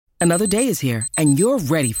Another day is here, and you're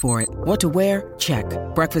ready for it. What to wear? Check.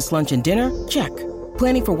 Breakfast, lunch, and dinner? Check.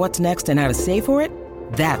 Planning for what's next and how to save for it?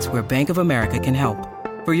 That's where Bank of America can help.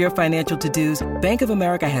 For your financial to-dos, Bank of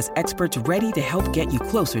America has experts ready to help get you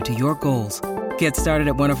closer to your goals. Get started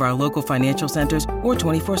at one of our local financial centers or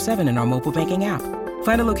 24/7 in our mobile banking app.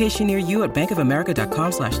 Find a location near you at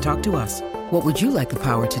bankofamerica.com/talktous. What would you like the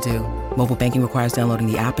power to do? Mobile banking requires downloading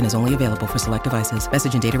the app and is only available for select devices.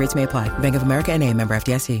 Message and data rates may apply. Bank of America N.A., member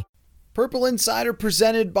FDIC. Purple Insider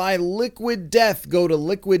presented by Liquid Death. Go to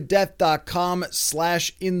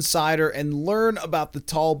liquiddeath.com/insider and learn about the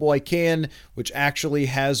Tall Boy can, which actually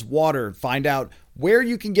has water. Find out where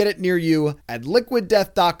you can get it near you at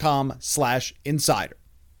liquiddeath.com/insider.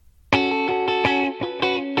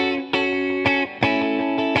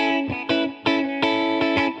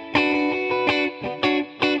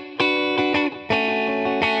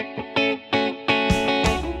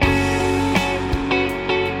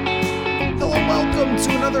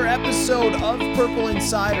 Episode of Purple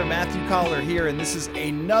Insider. Matthew Collar here, and this is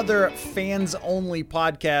another fans-only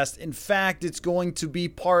podcast. In fact, it's going to be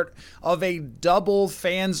part of a double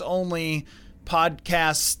fans-only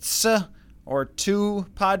podcasts, or two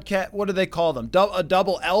podcast, what do they call them? A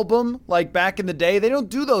double album, like back in the day. They don't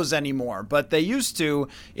do those anymore, but they used to.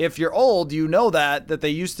 If you're old, you know that they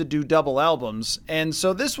used to do double albums. And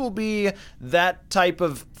so this will be that type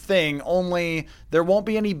of thing, only there won't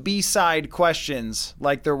be any B-side questions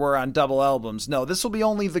like there were on double albums. No, this will be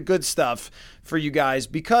only the good stuff for you guys,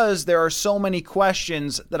 because there are so many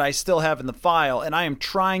questions that I still have in the file, and I am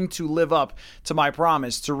trying to live up to my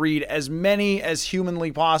promise to read as many as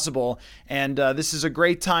humanly possible. And this is a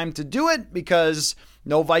great time to do it because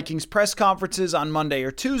no Vikings press conferences on Monday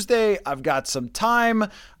or Tuesday. I've got some time.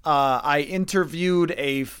 I interviewed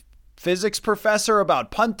a physics professor about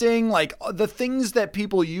punting, like the things that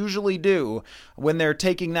people usually do when they're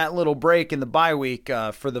taking that little break in the bye week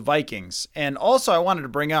for the Vikings. And also I wanted to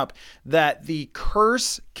bring up that the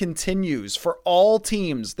curse continues for all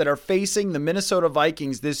teams that are facing the Minnesota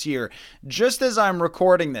Vikings this year. Just as I'm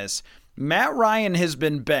recording this, Matt Ryan has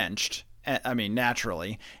been benched. I mean,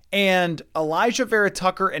 naturally. And Elijah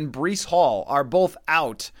Vera-Tucker and Breece Hall are both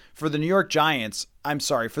out for the New York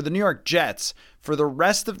for the New York Jets for the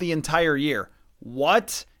rest of the entire year.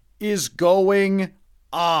 What is going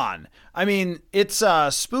on? I mean, it's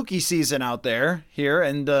spooky season out there here,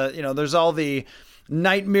 and there's all the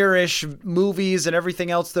nightmarish movies and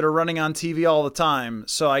everything else that are running on TV all the time.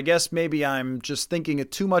 So I guess maybe I'm just thinking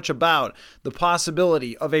too much about the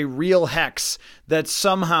possibility of a real hex that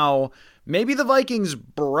somehow maybe the Vikings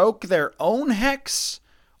broke their own hex,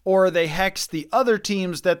 or they hexed the other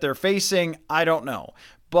teams that they're facing. I don't know.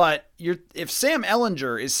 But if Sam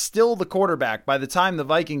Ehlinger is still the quarterback by the time the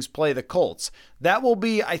Vikings play the Colts, that will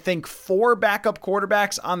be, I think, 4 backup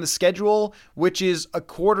quarterbacks on the schedule, which is a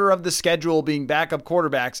quarter of the schedule being backup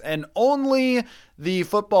quarterbacks. And only the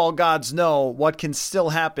football gods know what can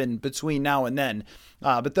still happen between now and then.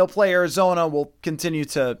 But they'll play Arizona. We'll continue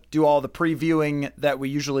to do all the previewing that we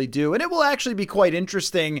usually do. And it will actually be quite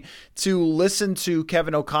interesting to listen to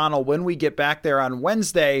Kevin O'Connell when we get back there on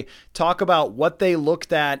Wednesday, talk about what they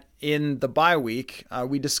looked at in the bye week.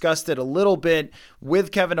 We discussed it a little bit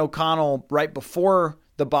with Kevin O'Connell right before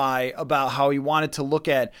the bye about how he wanted to look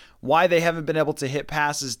at why they haven't been able to hit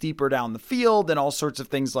passes deeper down the field and all sorts of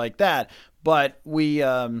things like that. But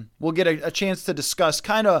we'll get a chance to discuss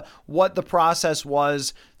kind of what the process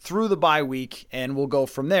was through the bye week, and we'll go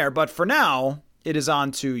from there. But for now, it is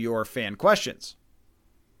on to your fan questions.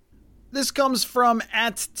 This comes from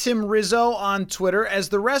 @TimRizzo on Twitter. As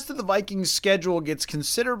the rest of the Vikings schedule gets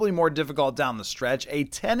considerably more difficult down the stretch, a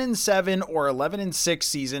 10-7 or 11-6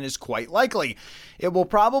 season is quite likely. It will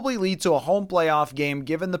probably lead to a home playoff game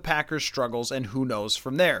given the Packers' struggles, and who knows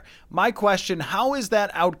from there. My question, how is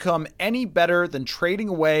that outcome any better than trading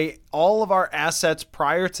away all of our assets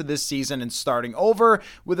prior to this season and starting over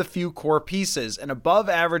with a few core pieces? An above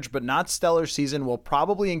average but not stellar season will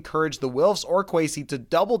probably encourage the Wilfs or Kwesi to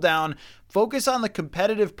double down, focus on the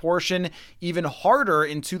competitive portion even harder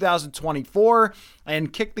in 2024,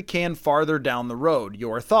 and kick the can farther down the road.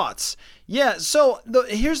 Your thoughts? Yeah, so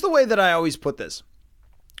here's the way that I always put this.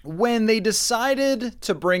 When they decided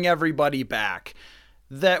to bring everybody back,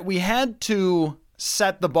 that we had to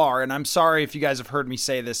set the bar, and I'm sorry if you guys have heard me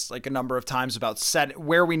say this like a number of times about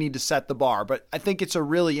where we need to set the bar, but I think it's a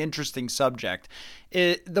really interesting subject.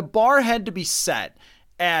 The bar had to be set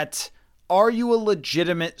at are you a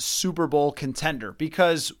legitimate Super Bowl contender?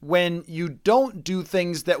 Because when you don't do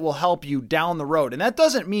things that will help you down the road, and that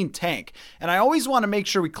doesn't mean tank. And I always want to make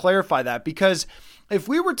sure we clarify that, because if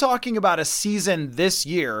we were talking about a season this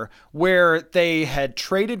year where they had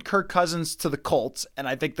traded Kirk Cousins to the Colts, and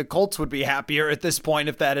I think the Colts would be happier at this point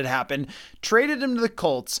if that had happened, traded him to the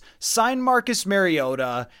Colts, signed Marcus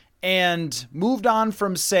Mariota, and moved on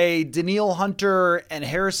from, say, Danielle Hunter and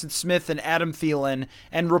Harrison Smith and Adam Thielen,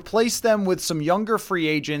 and replaced them with some younger free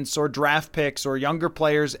agents or draft picks or younger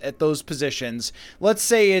players at those positions. Let's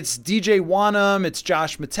say it's DJ Wonnum, it's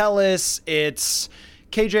Josh Metellus, it's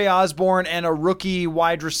KJ Osborne, and a rookie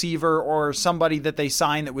wide receiver or somebody that they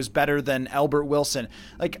signed that was better than Albert Wilson.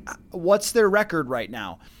 Like, what's their record right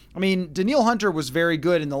now? I mean, Danielle Hunter was very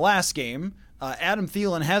good in the last game. Adam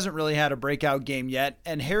Thielen hasn't really had a breakout game yet,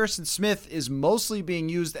 and Harrison Smith is mostly being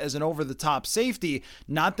used as an over-the-top safety.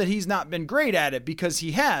 Not that he's not been great at it, because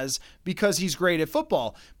he's great at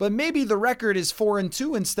football. But maybe the record is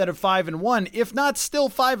 4-2 instead of 5-1, if not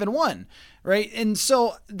still 5-1, right? And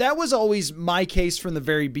so that was always my case from the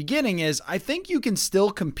very beginning, is I think you can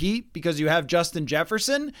still compete because you have Justin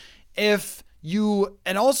Jefferson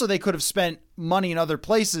and also they could have spent money in other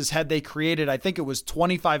places had they created, I think it was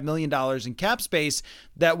 $25 million in cap space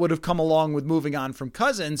that would have come along with moving on from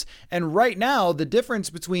Cousins. And right now, the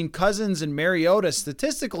difference between Cousins and Mariota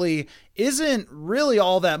statistically isn't really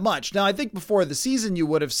all that much. Now, I think before the season, you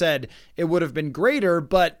would have said it would have been greater,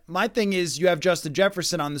 but my thing is you have Justin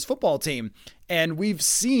Jefferson on this football team. And we've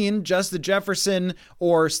seen Justin Jefferson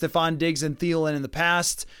or Stephon Diggs and Thielen in the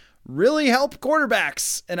past really help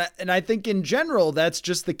quarterbacks. And I think in general, that's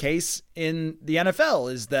just the case in the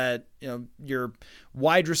NFL, is that, your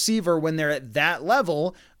wide receiver, when they're at that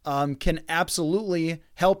level, can absolutely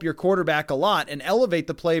help your quarterback a lot and elevate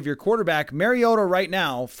the play of your quarterback. Mariota right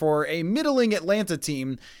now, for a middling Atlanta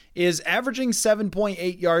team, is averaging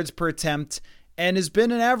 7.8 yards per attempt and has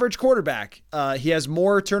been an average quarterback. He has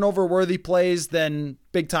more turnover-worthy plays than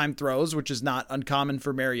big-time throws, which is not uncommon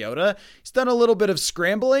for Mariota. He's done a little bit of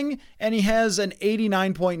scrambling, and he has an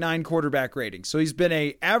 89.9 quarterback rating. So he's been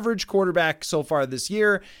an average quarterback so far this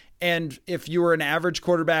year, and if you were an average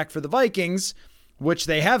quarterback for the Vikings, which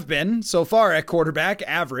they have been so far at quarterback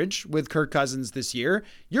average with Kirk Cousins this year,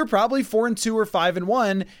 you're probably 4-2 or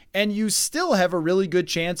 5-1, and you still have a really good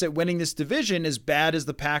chance at winning this division, as bad as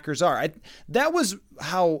the Packers are. That was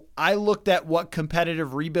how I looked at what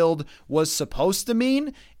competitive rebuild was supposed to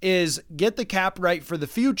mean, is get the cap right for the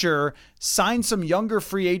future, sign some younger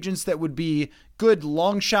free agents that would be good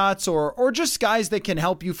long shots or just guys that can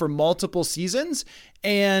help you for multiple seasons,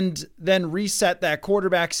 and then reset that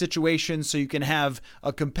quarterback situation so you can have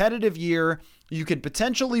a competitive year. You could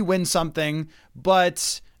potentially win something,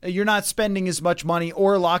 but you're not spending as much money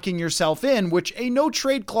or locking yourself in, which a no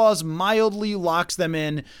trade clause mildly locks them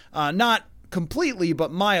in, not completely,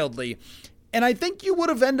 but mildly. And I think you would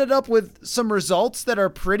have ended up with some results that are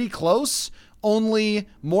pretty close, only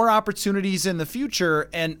more opportunities in the future.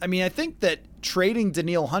 And I mean, I think that trading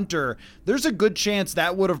Danielle Hunter, there's a good chance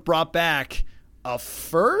that would have brought back a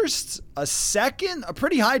first, a second, a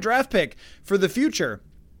pretty high draft pick for the future.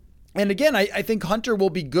 And again, I think Hunter will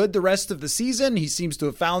be good the rest of the season. He seems to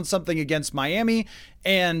have found something against Miami,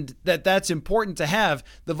 and that's important to have.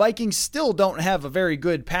 The Vikings still don't have a very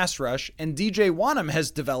good pass rush, and DJ Wonnum has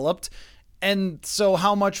developed. And so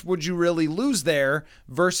how much would you really lose there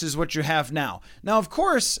versus what you have now? Now, of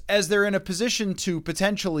course, as they're in a position to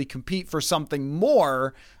potentially compete for something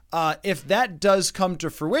more, if that does come to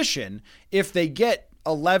fruition, if they get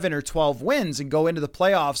 11 or 12 wins and go into the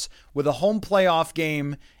playoffs with a home playoff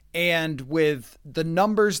game and with the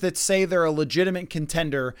numbers that say they're a legitimate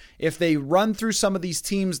contender, if they run through some of these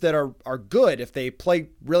teams that are good, if they play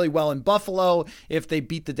really well in Buffalo, if they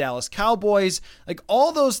beat the Dallas Cowboys, like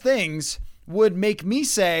all those things would make me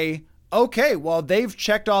say, okay, well, they've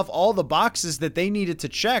checked off all the boxes that they needed to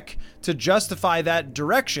check to justify that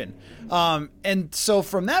direction. And so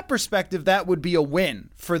from that perspective, that would be a win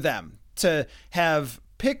for them to have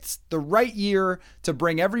picked the right year to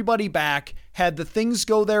bring everybody back, had the things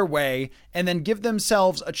go their way, and then give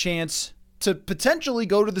themselves a chance to potentially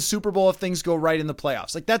go to the Super Bowl if things go right in the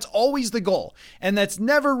playoffs. Like, that's always the goal. And that's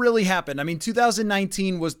never really happened. I mean,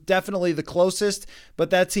 2019 was definitely the closest, but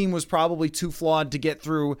that team was probably too flawed to get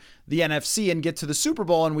through the NFC and get to the Super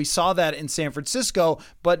Bowl. And we saw that in San Francisco.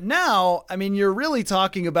 But now, I mean, you're really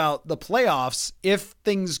talking about the playoffs, if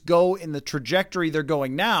things go in the trajectory they're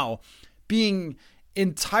going now, being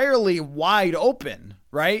entirely wide open,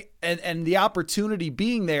 right? And the opportunity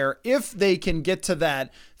being there if they can get to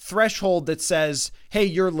that threshold that says, hey,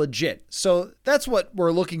 you're legit. So that's what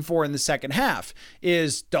we're looking for in the second half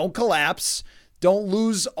is don't collapse. Don't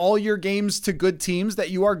lose all your games to good teams that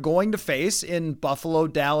you are going to face in Buffalo,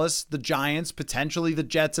 Dallas, the Giants, potentially the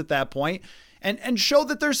Jets at that point, and show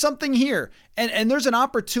that there's something here. And there's an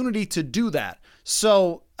opportunity to do that.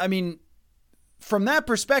 So, I mean, from that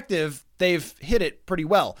perspective, they've hit it pretty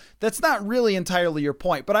well. That's not really entirely your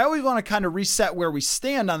point, but I always want to kind of reset where we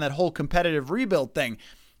stand on that whole competitive rebuild thing.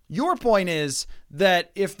 Your point is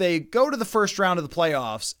that if they go to the first round of the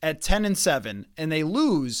playoffs at 10-7 and they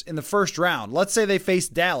lose in the first round, let's say they face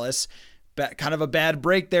Dallas, kind of a bad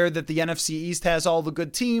break there that the NFC East has all the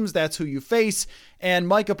good teams. That's who you face. And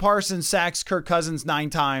Micah Parsons sacks Kirk Cousins 9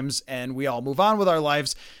 times and we all move on with our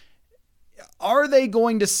lives. Are they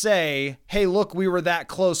going to say, hey, look, we were that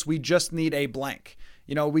close. We just need a blank.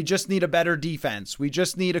 We just need a better defense. We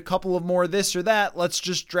just need a couple of more this or that. Let's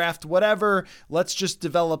just draft whatever. Let's just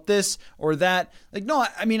develop this or that. No,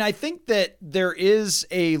 I mean, I think that there is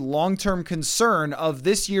a long-term concern of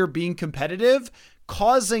this year being competitive,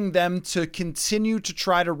 causing them to continue to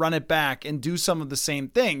try to run it back and do some of the same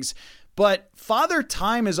things. But Father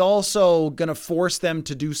Time is also going to force them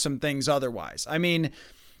to do some things otherwise. I mean,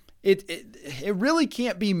 It really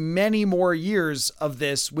can't be many more years of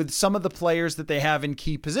this with some of the players that they have in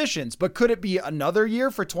key positions. But could it be another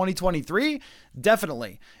year for 2023?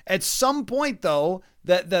 Definitely. At some point, though,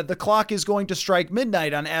 that the clock is going to strike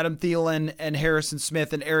midnight on Adam Thielen and Harrison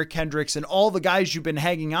Smith and Eric Kendricks and all the guys you've been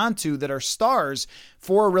hanging on to that are stars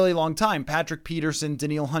for a really long time. Patrick Peterson,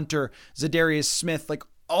 Danielle Hunter, Zadarius Smith,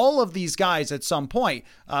 all of these guys at some point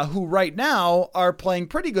who right now are playing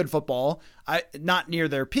pretty good football, not near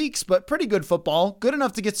their peaks, but pretty good football, good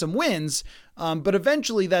enough to get some wins. But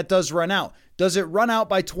eventually that does run out. Does it run out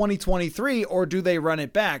by 2023 or do they run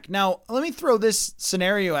it back? Now, let me throw this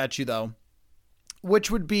scenario at you though, which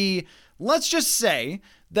would be, let's just say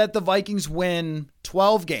that the Vikings win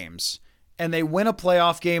 12 games and they win a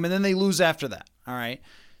playoff game and then they lose after that. All right.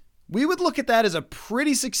 We would look at that as a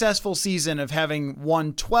pretty successful season of having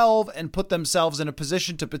won 12 and put themselves in a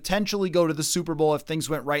position to potentially go to the Super Bowl if things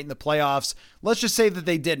went right in the playoffs. Let's just say that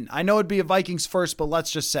they didn't. I know it'd be a Vikings first, but let's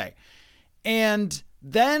just say. And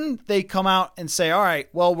then they come out and say, all right,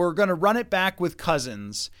 well, we're going to run it back with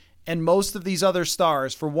Cousins and most of these other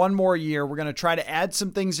stars for one more year. We're going to try to add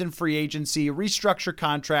some things in free agency, restructure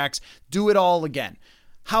contracts, do it all again.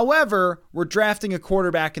 However, we're drafting a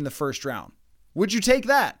quarterback in the first round. Would you take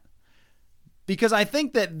that? Because I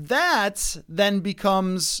think that then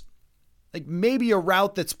becomes maybe a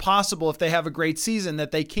route that's possible if they have a great season,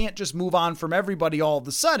 that they can't just move on from everybody all of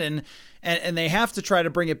a sudden and they have to try to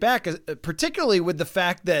bring it back, particularly with the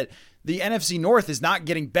fact that the NFC North is not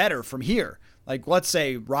getting better from here. Let's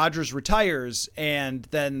say Rodgers retires and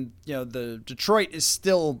then, the Detroit is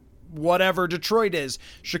still whatever Detroit is.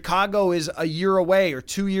 Chicago is a year away or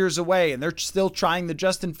 2 years away and they're still trying the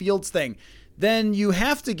Justin Fields thing. Then you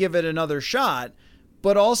have to give it another shot,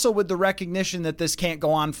 but also with the recognition that this can't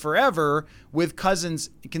go on forever with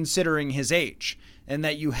Cousins considering his age and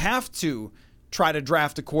that you have to try to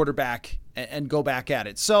draft a quarterback and go back at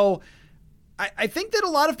it. So I think that a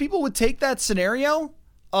lot of people would take that scenario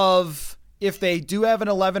of if they do have an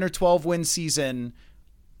 11 or 12 win season,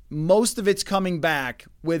 most of it's coming back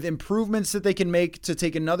with improvements that they can make to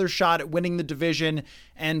take another shot at winning the division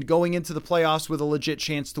and going into the playoffs with a legit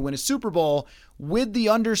chance to win a Super Bowl, with the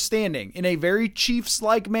understanding, in a very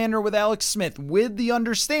Chiefs-like manner with Alex Smith, with the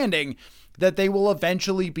understanding that they will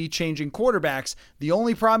eventually be changing quarterbacks. The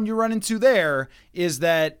only problem you run into there is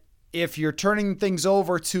that if you're turning things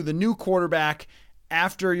over to the new quarterback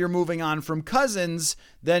after you're moving on from Cousins,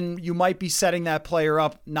 then you might be setting that player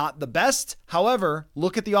up not the best. However,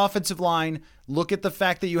 look at the offensive line. Look at the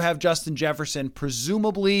fact that you have Justin Jefferson.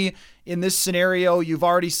 Presumably, in this scenario, you've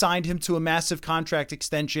already signed him to a massive contract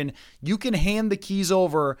extension. You can hand the keys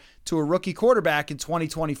over to a rookie quarterback in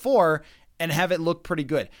 2024 and have it look pretty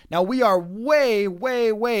good. Now, we are way,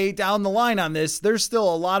 way, way down the line on this. There's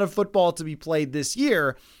still a lot of football to be played this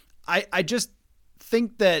year. I just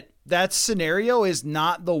think that scenario is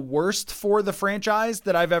not the worst for the franchise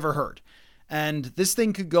that I've ever heard. And this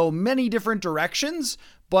thing could go many different directions,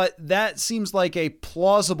 but that seems like a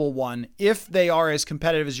plausible one. If they are as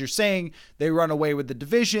competitive as you're saying, they run away with the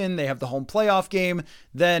division, they have the home playoff game,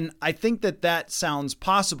 then I think that sounds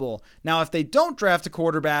possible. Now, if they don't draft a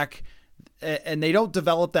quarterback and they don't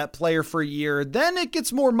develop that player for a year, then it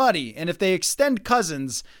gets more muddy. And if they extend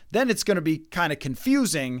Cousins, then it's going to be kind of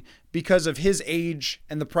confusing because of his age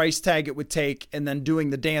and the price tag it would take, and then doing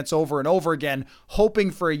the dance over and over again,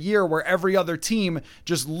 hoping for a year where every other team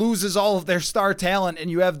just loses all of their star talent and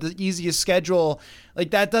you have the easiest schedule.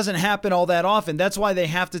 Like, that doesn't happen all that often. That's why they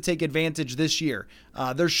have to take advantage this year.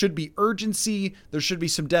 There should be urgency. There should be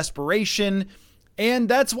some desperation. And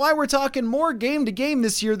that's why we're talking more game to game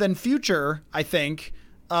this year than future, I think,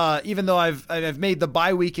 even though I've made the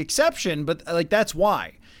bye week exception. But like, that's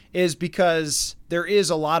why, is because there is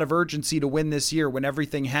a lot of urgency to win this year when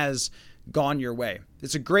everything has gone your way.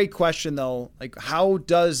 It's a great question, though. Like, how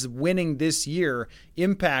does winning this year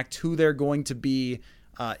impact who they're going to be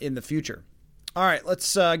in the future? All right,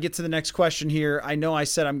 let's get to the next question here. I know I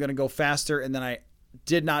said I'm going to go faster, and then I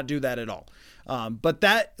did not do that at all. But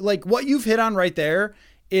that, like, what you've hit on right there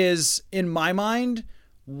is, in my mind,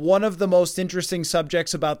 one of the most interesting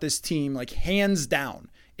subjects about this team, like hands down,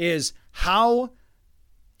 is how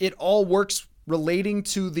it all works relating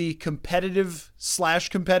to the competitive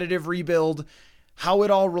rebuild, how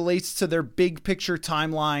it all relates to their big picture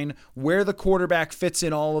timeline, where the quarterback fits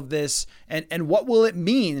in all of this, and what will it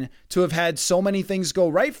mean to have had so many things go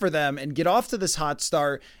right for them and get off to this hot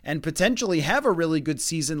start and potentially have a really good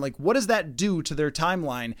season. Like, what does that do to their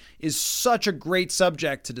timeline is such a great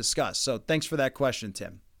subject to discuss. So thanks for that question,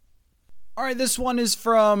 Tim. All right, this one is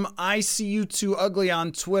from ICU2Ugly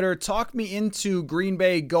on Twitter. Talk me into Green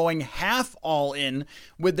Bay going half all in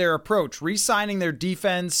with their approach, re-signing their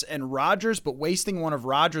defense and Rodgers, but wasting one of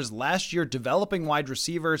Rodgers' last year developing wide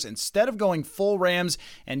receivers instead of going full Rams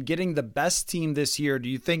and getting the best team this year. Do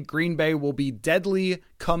you think Green Bay will be deadly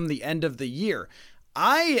come the end of the year?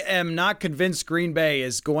 I am not convinced Green Bay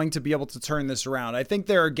is going to be able to turn this around. I think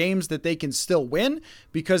there are games that they can still win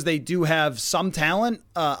because they do have some talent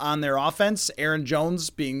on their offense, Aaron Jones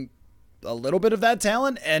being a little bit of that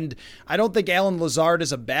talent, and I don't think Allen Lazard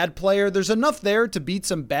is a bad player. There's enough there to beat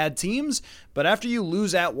some bad teams, but after you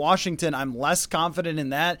lose at Washington, I'm less confident in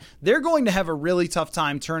that. They're going to have a really tough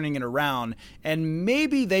time turning it around, and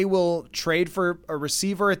maybe they will trade for a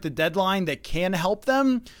receiver at the deadline that can help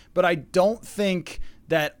them, but I don't think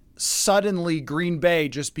that suddenly Green Bay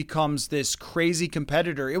just becomes this crazy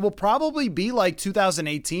competitor. It will probably be like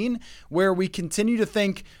 2018, where we continue to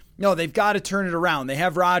think, no, they've got to turn it around. They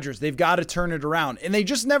have Rodgers. They've got to turn it around. And they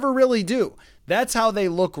just never really do. That's how they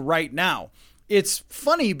look right now. It's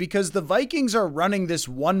funny because the Vikings are running this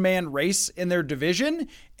one-man race in their division,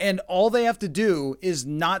 and all they have to do is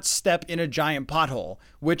not step in a giant pothole,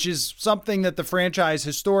 which is something that the franchise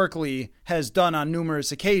historically has done on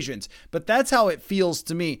numerous occasions. But that's how it feels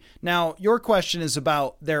to me. Now, your question is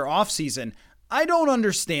about their offseason. I don't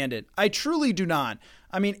understand it. I truly do not.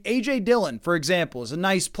 I mean, A.J. Dillon, for example, is a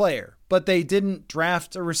nice player, but they didn't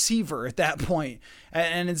draft a receiver at that point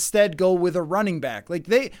and instead go with a running back. Like,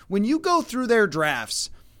 when you go through their drafts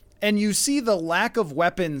and you see the lack of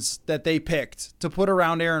weapons that they picked to put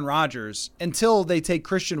around Aaron Rodgers until they take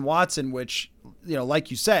Christian Watson, which, you know,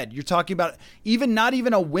 like you said, you're talking about not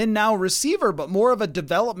even a win now receiver, but more of a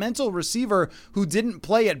developmental receiver who didn't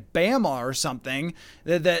play at Bama or something,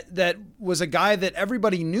 that was a guy that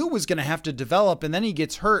everybody knew was going to have to develop. And then he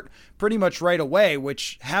gets hurt pretty much right away,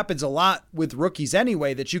 which happens a lot with rookies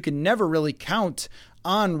anyway, that you can never really count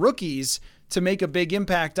on rookies to make a big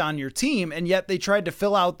impact on your team, and yet they tried to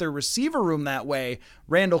fill out their receiver room that way.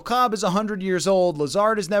 Randall Cobb is 100 years old.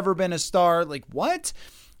 Lazard has never been a star. Like, what?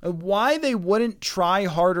 Why they wouldn't try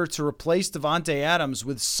harder to replace Davante Adams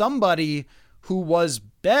with somebody who was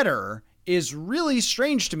better is really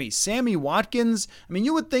strange to me. Sammy Watkins, I mean,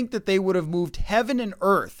 you would think that they would have moved heaven and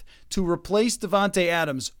earth to replace Davante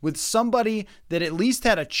Adams with somebody that at least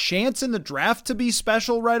had a chance in the draft to be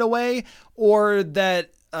special right away, or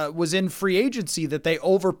that was in free agency that they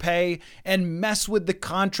overpay and mess with the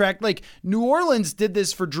contract. Like, New Orleans did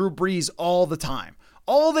this for Drew Brees all the time.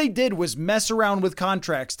 All they did was mess around with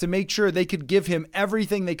contracts to make sure they could give him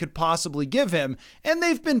everything they could possibly give him. And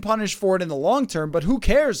they've been punished for it in the long term, but who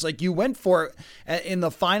cares? Like, you went for it in the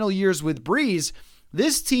final years with Brees.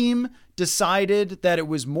 This team decided that it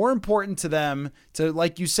was more important to them to,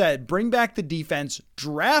 like you said, bring back the defense,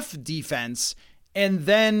 draft defense, and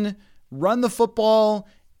then run the football.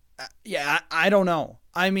 Yeah, I don't know.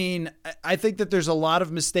 I mean, I think that there's a lot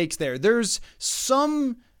of mistakes there. There's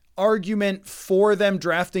some argument for them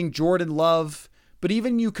drafting Jordan Love, but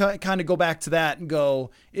even you kind of go back to that and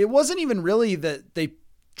go, it wasn't even really that they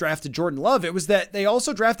drafted Jordan Love. It was that they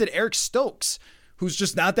also drafted Eric Stokes, who's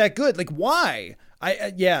just not that good. Like, why?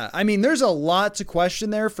 I mean, there's a lot to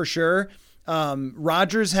question there for sure.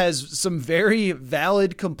 Rodgers has some very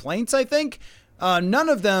valid complaints, I think. None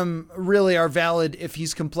of them really are valid if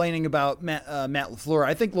he's complaining about Matt LaFleur.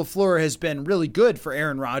 I think LaFleur has been really good for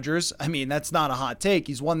Aaron Rodgers. I mean, that's not a hot take.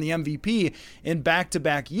 He's won the MVP in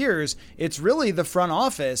back-to-back years. It's really the front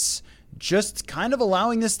office just kind of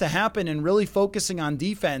allowing this to happen and really focusing on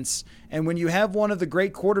defense. And when you have one of the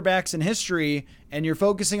great quarterbacks in history and you're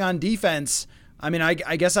focusing on defense, I mean, I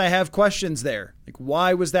guess I have questions there. Like,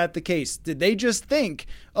 why was that the case? Did they just think,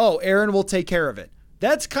 oh, Aaron will take care of it?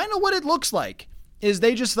 That's kind of what it looks like, is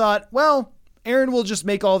they just thought, well, Aaron will just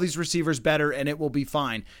make all these receivers better and it will be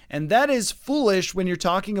fine. And that is foolish when you're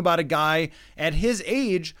talking about a guy at his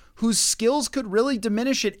age whose skills could really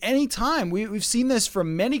diminish at any time. We've seen this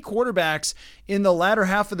from many quarterbacks in the latter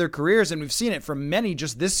half of their careers, and we've seen it from many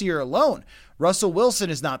just this year alone. Russell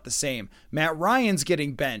Wilson is not the same. Matt Ryan's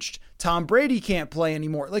getting benched. Tom Brady can't play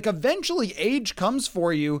anymore. Like, eventually age comes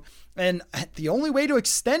for you, and the only way to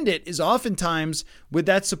extend it is oftentimes with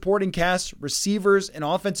that supporting cast, receivers and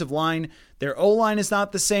offensive line. Their O-line is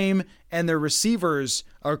not the same, and their receivers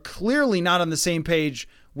are clearly not on the same page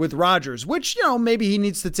with Rodgers, which, maybe he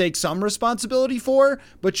needs to take some responsibility for,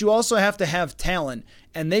 but you also have to have talent,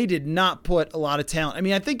 and they did not put a lot of talent. I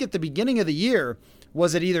mean, I think at the beginning of the year,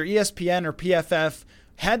 was it either ESPN or PFF,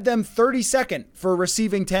 had them 32nd for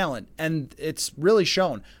receiving talent, and it's really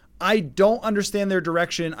shown. I don't understand their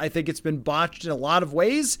direction. I think it's been botched in a lot of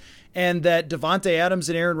ways, and that Davante Adams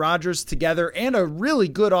and Aaron Rodgers together, and a really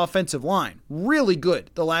good offensive line, really good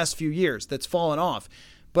the last few years, that's fallen off.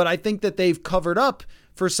 But I think that they've covered up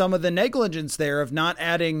for some of the negligence there of not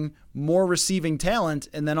adding more receiving talent,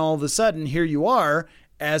 and then all of a sudden, here you are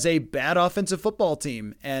as a bad offensive football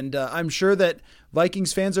team. And I'm sure that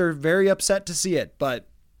Vikings fans are very upset to see it, but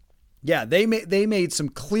yeah, they made some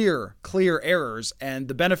clear errors, and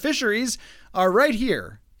the beneficiaries are right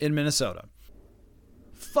here in Minnesota.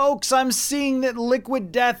 Folks, I'm seeing that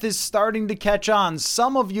Liquid Death is starting to catch on.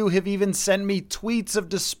 Some of you have even sent me tweets of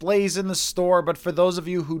displays in the store, but for those of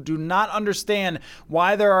you who do not understand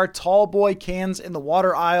why there are tall boy cans in the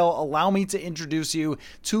water aisle, allow me to introduce you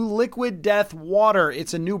to Liquid Death Water.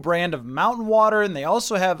 It's a new brand of mountain water, and they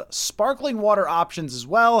also have sparkling water options as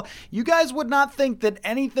well. You guys would not think that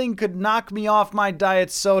anything could knock me off my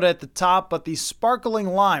diet soda at the top, but the sparkling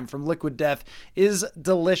lime from Liquid Death is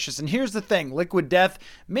delicious. And here's the thing, Liquid Death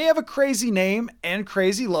may have a crazy name and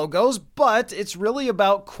crazy logos, but it's really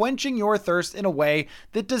about quenching your thirst in a way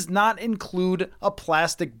that does not include a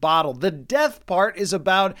plastic bottle. The death part is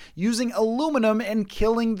about using aluminum and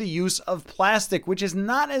killing the use of plastic, which is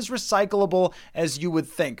not as recyclable as you would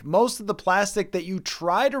think. Most of the plastic that you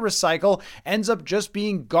try to recycle ends up just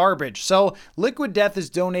being garbage. So Liquid Death is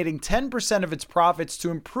donating 10% of its profits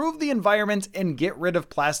to improve the environment and get rid of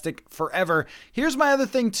plastic forever. Here's my other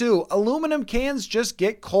thing too. Aluminum cans just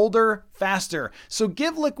get colder faster. So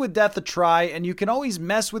give Liquid Death a try, and you can always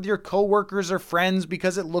mess with your coworkers or friends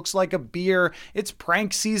because it looks like a beer. It's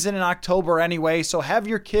prank season in October anyway, so have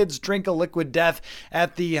your kids drink a Liquid Death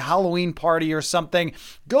at the Halloween party or something.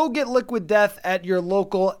 Go get Liquid Death at your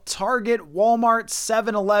local Target, Walmart,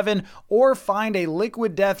 7-Eleven, or find a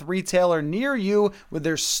Liquid Death retailer near you with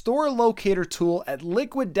their store locator tool at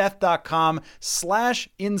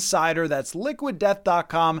liquiddeath.com/insider. That's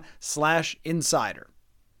liquiddeath.com/insider.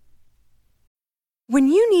 When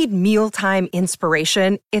you need mealtime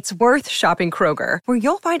inspiration, it's worth shopping Kroger, where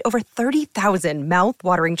you'll find over 30,000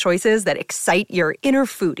 mouth-watering choices that excite your inner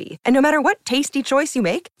foodie. And no matter what tasty choice you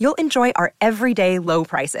make, you'll enjoy our everyday low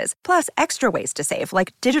prices, plus extra ways to save,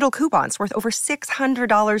 like digital coupons worth over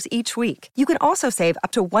 $600 each week. You can also save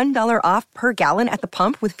up to $1 off per gallon at the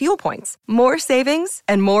pump with fuel points. More savings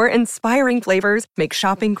and more inspiring flavors make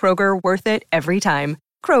shopping Kroger worth it every time.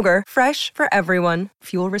 Kroger, fresh for everyone.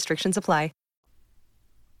 Fuel restrictions apply.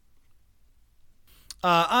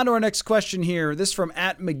 On to our next question here. This from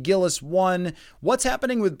 @McGillis1. What's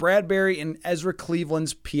happening with Bradbury and Ezra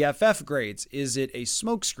Cleveland's PFF grades? Is it a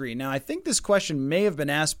smokescreen? Now, I think this question may have been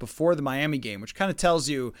asked before the Miami game, which kind of tells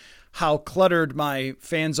you how cluttered my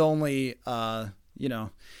fans-only file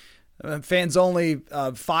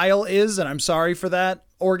is, and I'm sorry for that.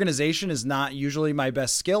 Organization is not usually my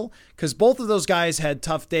best skill because both of those guys had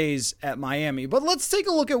tough days at Miami. But let's take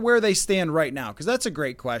a look at where they stand right now, because that's a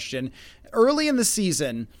great question. Early in the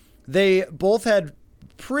season, they both had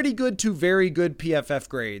pretty good to very good PFF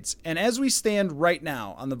grades. And as we stand right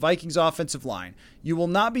now on the Vikings offensive line, you will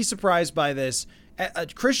not be surprised by this.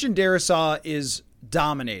 Christian Darrisaw is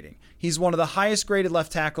dominating. He's one of the highest graded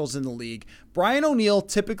left tackles in the league. Brian O'Neill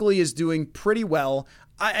typically is doing pretty well.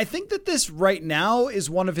 I think that this right now is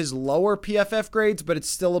one of his lower PFF grades, but it's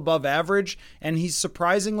still above average, and he's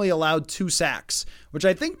surprisingly allowed 2 sacks, which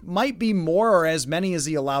I think might be more or as many as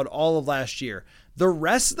he allowed all of last year. The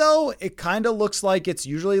rest, though, it kind of looks like it's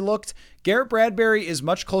usually looked. Garrett Bradbury is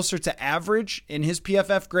much closer to average in his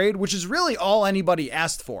PFF grade, which is really all anybody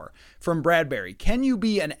asked for from Bradbury. Can you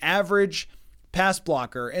be an average pass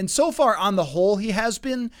blocker? And so far on the whole, he has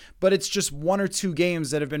been, but it's just 1 or 2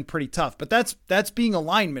 games that have been pretty tough. But that's being a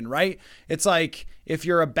lineman, right? It's like if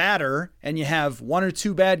you're a batter and you have 1 or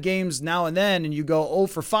 2 bad games now and then and you go 0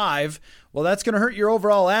 for 5, well, that's going to hurt your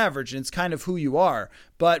overall average, and it's kind of who you are.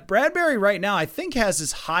 But Bradbury right now, I think, has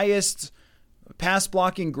his highest pass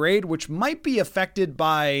blocking grade, which might be affected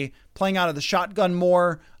by playing out of the shotgun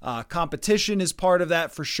more. Competition is part of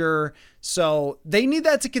that for sure. So they need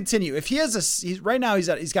that to continue. If he has right now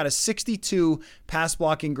he's got a 62 pass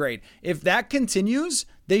blocking grade. If that continues,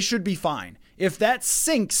 they should be fine. If that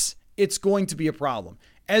sinks, it's going to be a problem.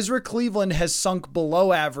 Ezra Cleveland has sunk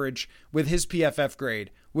below average with his PFF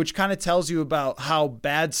grade, which kind of tells you about how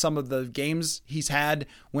bad some of the games he's had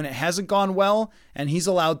when it hasn't gone well. And he's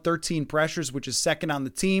allowed 13 pressures, which is second on the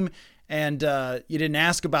team. And you didn't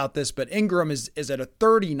ask about this, but Ingram is at a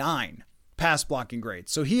 39 pass blocking grade.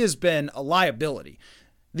 So he has been a liability.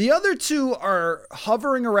 The other 2 are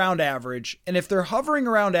hovering around average. And if they're hovering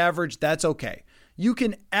around average, that's okay. You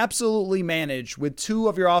can absolutely manage with 2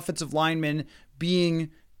 of your offensive linemen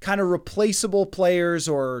being kind of replaceable players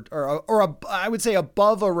or I would say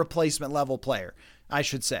above a replacement level player, I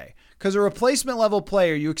should say. Because a replacement level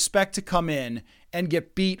player, you expect to come in and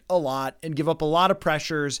get beat a lot and give up a lot of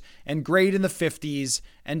pressures and grade in the 50s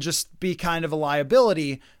and just be kind of a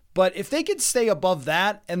liability. But if they could stay above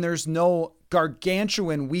that and there's no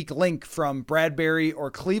gargantuan weak link from Bradbury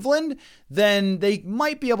or Cleveland, then they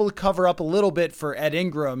might be able to cover up a little bit for Ed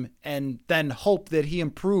Ingram and then hope that he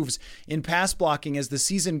improves in pass blocking as the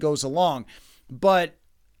season goes along. But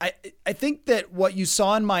I think that what you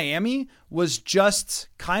saw in Miami was just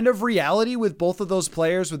kind of reality with both of those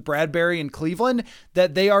players, with Bradbury and Cleveland,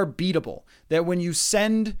 that they are beatable. That when you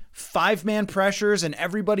send 5-man pressures and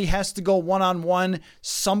everybody has to go one-on-one,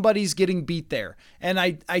 somebody's getting beat there. And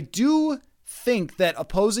I do think that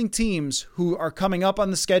opposing teams who are coming up on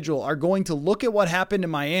the schedule are going to look at what happened in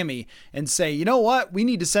Miami and say, you know what, we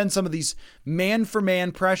need to send some of these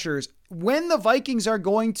man-for-man pressures when the Vikings are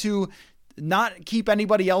going to not keep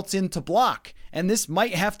anybody else in to block. And this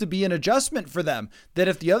might have to be an adjustment for them, that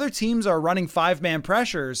if the other teams are running 5-man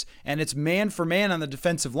pressures and it's man for man on the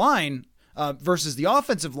defensive line versus the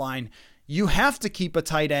offensive line, you have to keep a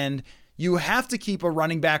tight end. You have to keep a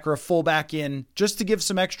running back or a fullback in just to give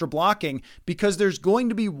some extra blocking, because there's going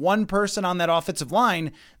to be one person on that offensive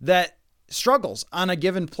line that struggles on a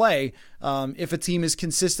given play if a team is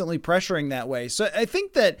consistently pressuring that way. So I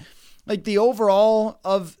think that like the overall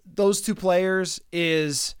of those 2 players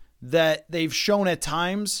is that they've shown at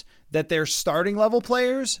times that they're starting level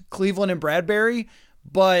players, Cleveland and Bradbury,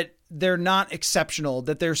 but they're not exceptional,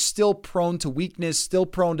 that they're still prone to weakness, still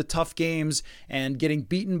prone to tough games and getting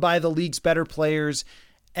beaten by the league's better players.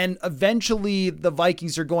 And eventually the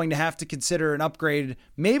Vikings are going to have to consider an upgrade,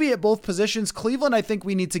 maybe at both positions. Cleveland, I think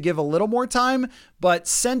we need to give a little more time, but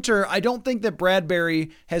center, I don't think that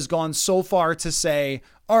Bradbury has gone so far to say,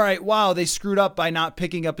 all right, wow, they screwed up by not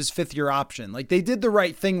picking up his 5th-year option. Like, they did the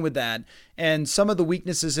right thing with that, and some of the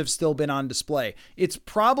weaknesses have still been on display. It's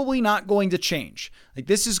probably not going to change. Like,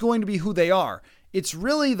 this is going to be who they are. It's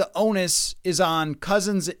really the onus is on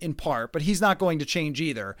Cousins in part, but he's not going to change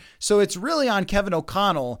either. So it's really on Kevin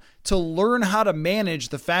O'Connell to learn how to manage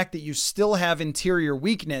the fact that you still have interior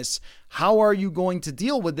weakness. How are you going to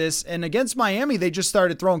deal with this? And against Miami, they just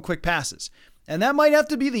started throwing quick passes. And that might have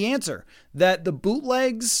to be the answer, that the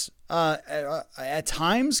bootlegs at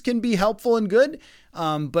times can be helpful and good,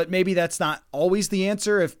 but maybe that's not always the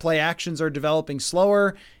answer if play actions are developing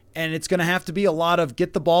slower. And it's going to have to be a lot of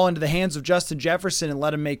get the ball into the hands of Justin Jefferson and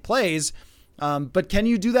let him make plays. But can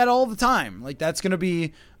you do that all the time? Like, that's going to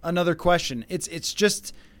be another question.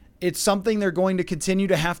 It's something they're going to continue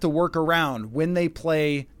to have to work around when they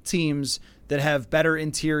play teams that have better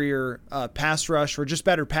interior pass rush, or just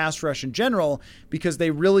better pass rush in general, because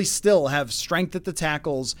they really still have strength at the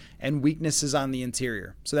tackles and weaknesses on the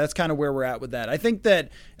interior. So that's kind of where we're at with that. I think that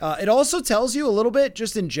it also tells you a little bit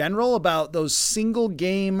just in general about those single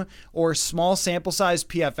game or small sample size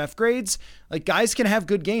PFF grades. Like, guys can have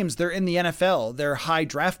good games. They're in the NFL. They're high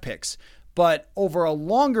draft picks. But over a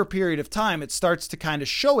longer period of time, it starts to kind of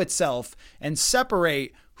show itself and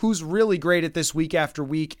separate who's really great at this week after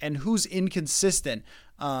week and who's inconsistent.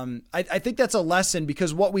 I think that's a lesson,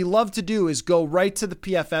 because what we love to do is go right to the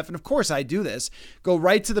PFF, and of course I do this, go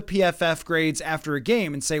right to the PFF grades after a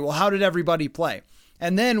game and say, well, how did everybody play?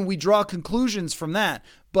 And then we draw conclusions from that.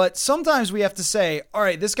 But sometimes we have to say, all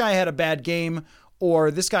right, this guy had a bad game,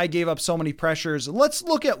 or this guy gave up so many pressures. Let's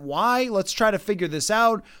look at why. Let's try to figure this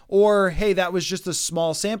out. Or, hey, that was just a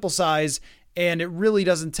small sample size, and it really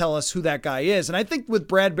doesn't tell us who that guy is. And I think with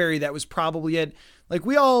Bradberry, that was probably it. Like,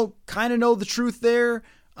 we all kind of know the truth there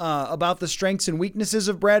about the strengths and weaknesses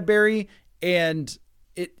of Bradberry. And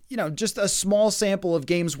it, just a small sample of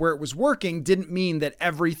games where it was working didn't mean that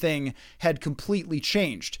everything had completely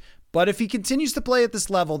changed. But if he continues to play at this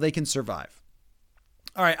level, they can survive.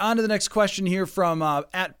 All right, on to the next question here from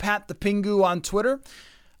at Pat the Pingu on Twitter.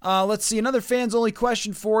 Let's see, another fans only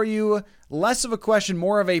question for you. Less of a question,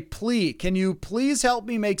 more of a plea. Can you please help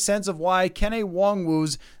me make sense of why Kene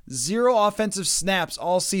Nwangwu's 0 offensive snaps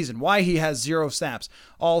all season? Why he has 0 snaps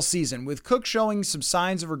all season? With Cook showing some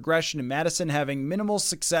signs of regression and Madison having minimal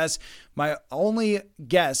success, my only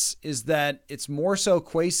guess is that it's more so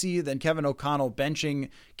Kwesi than Kevin O'Connell benching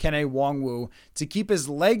Kene Nwangwu to keep his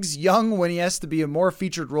legs young when he has to be a more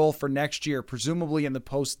featured role for next year, presumably in the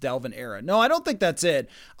post-Delvin era. No, I don't think that's it.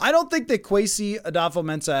 I don't think that Kwesi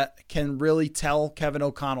Adofo-Mensah can really tell Kevin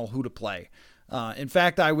O'Connell who to play. In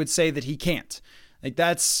fact, I would say that he can't. Like,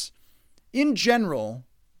 that's, in general,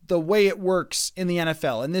 the way it works in the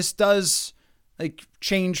NFL. And this does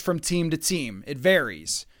change from team to team. It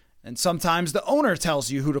varies. And sometimes the owner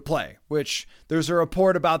tells you who to play, which there's a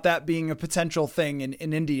report about that being a potential thing in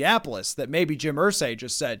Indianapolis, that maybe Jim Irsay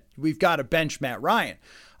just said, we've got to bench Matt Ryan.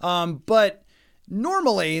 But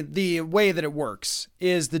normally the way that it works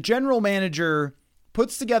is the general manager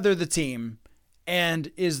puts together the team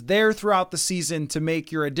and is there throughout the season to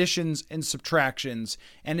make your additions and subtractions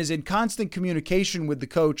and is in constant communication with the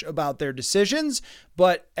coach about their decisions.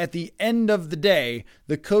 But at the end of the day,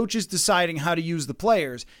 the coach is deciding how to use the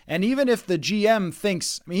players. And even if the GM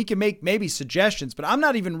thinks, he can make maybe suggestions, but I'm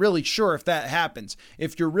not even really sure if that happens.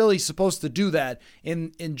 If you're really supposed to do that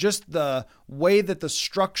in just the way that the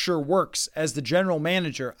structure works as the general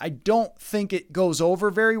manager, I don't think it goes over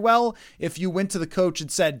very well if you went to the coach and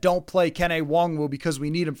said, don't play Kene Nwangwu because we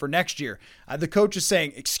need him for next year. The coach is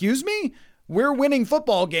saying, excuse me? We're winning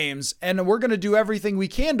football games and we're going to do everything we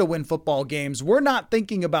can to win football games. We're not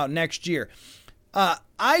thinking about next year.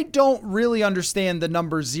 I don't really understand the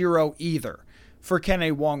number 0 either for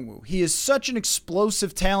Kene Nwangwu. He is such an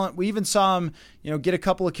explosive talent. We even saw him, get a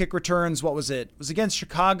couple of kick returns. What was it? It was against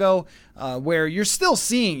Chicago, where you're still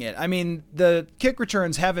seeing it. I mean, the kick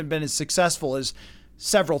returns haven't been as successful as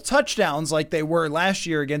several touchdowns like they were last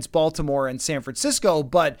year against Baltimore and San Francisco,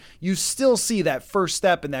 but you still see that first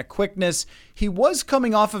step and that quickness. He was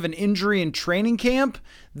coming off of an injury in training camp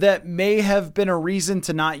that may have been a reason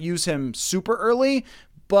to not use him super early,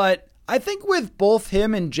 but I think with both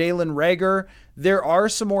him and Jalen Reagor, there are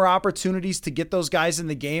some more opportunities to get those guys in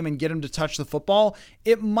the game and get them to touch the football.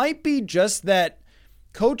 It might be just that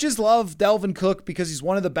coaches love Dalvin Cook because he's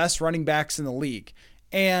one of the best running backs in the league.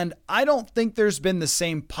 And I don't think there's been the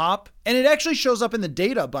same pop. And it actually shows up in the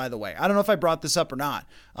data, by the way. I don't know if I brought this up or not.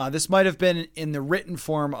 This might have been in the written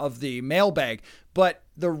form of the mailbag. But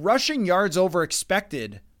the rushing yards over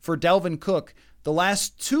expected for Dalvin Cook the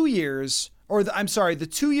last 2 years, the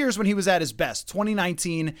 2 years when he was at his best,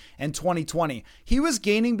 2019 and 2020, he was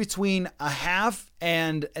gaining between a half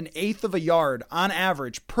and an eighth of a yard on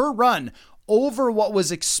average per run over what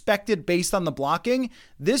was expected based on the blocking.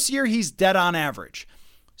 This year, he's dead on average.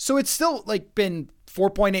 So it's still been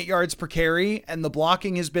 4.8 yards per carry, and the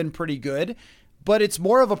blocking has been pretty good, but it's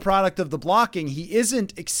more of a product of the blocking. He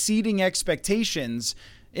isn't exceeding expectations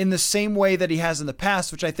in the same way that he has in the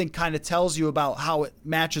past, which I think kind of tells you about how it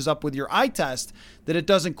matches up with your eye test, that it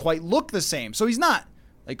doesn't quite look the same. So he's not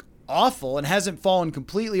awful and hasn't fallen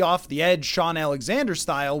completely off the edge Sean Alexander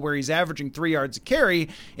style where he's averaging 3 yards a carry.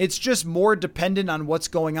 It's just more dependent on what's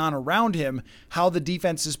going on around him, how the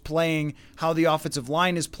defense is playing, how the offensive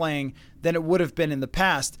line is playing than it would have been in the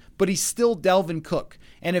past. But he's still Dalvin Cook.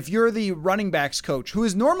 And if you're the running backs coach, who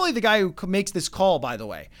is normally the guy who makes this call, by the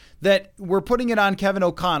way, that we're putting it on Kevin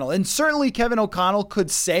O'Connell, and certainly Kevin O'Connell could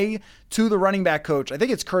say to the running back coach, I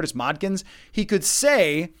think it's Curtis Modkins, he could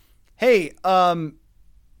say, hey,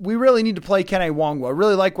 we really need to play Kene Nwangwu. I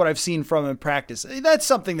really like what I've seen from him in practice. That's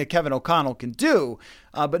something that Kevin O'Connell can do.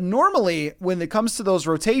 But normally when it comes to those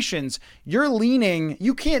rotations,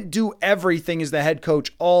 you can't do everything as the head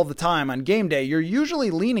coach all the time on game day. You're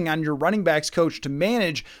usually leaning on your running backs coach to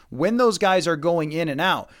manage when those guys are going in and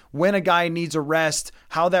out, when a guy needs a rest,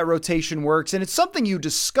 how that rotation works. And it's something you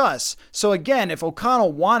discuss. So again, if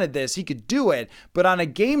O'Connell wanted this, he could do it. But on a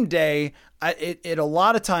game day, it a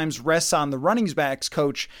lot of times rests on the running backs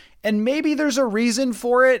coach. And maybe there's a reason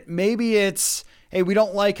for it. Maybe it's, hey, we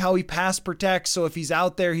don't like how he pass protects, so if he's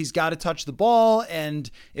out there, he's got to touch the ball,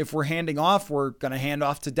 and if we're handing off, we're going to hand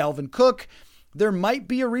off to Dalvin Cook. There might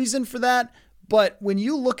be a reason for that, but when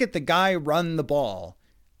you look at the guy run the ball,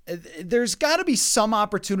 there's got to be some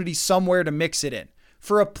opportunity somewhere to mix it in.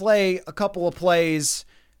 For a play, a couple of plays,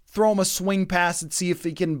 throw him a swing pass and see if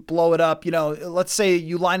he can blow it up. Let's say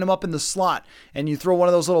you line him up in the slot and you throw one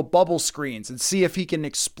of those little bubble screens and see if he can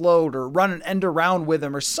explode, or run an end around with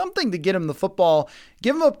him or something to get him the football.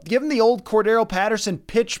 Give him the old Cordero Patterson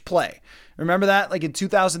pitch play. Remember that? Like in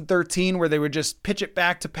 2013 where they would just pitch it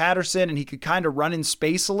back to Patterson and he could kind of run in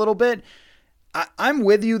space a little bit. I'm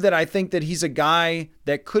with you that I think that he's a guy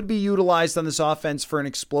that could be utilized on this offense for an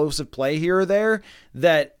explosive play here or there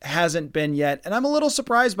that hasn't been yet. And I'm a little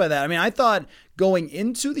surprised by that. I mean, I thought going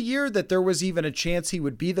into the year that there was even a chance he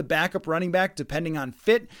would be the backup running back depending on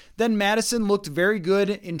fit. Then Madison looked very good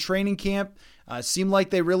in training camp. Seemed like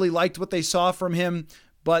they really liked what they saw from him.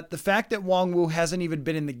 But the fact that Nwangwu hasn't even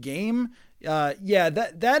been in the game,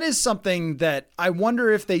 that is something that I wonder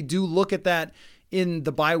if they do look at that in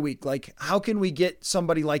the bye week. Like, how can we get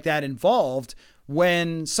somebody like that involved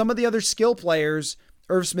when some of the other skill players,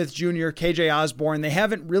 Irv Smith Jr., KJ Osborne, they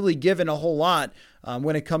haven't really given a whole lot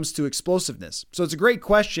when it comes to explosiveness. So it's a great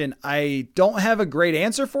question. I don't have a great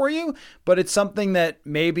answer for you, but it's something that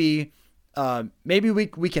maybe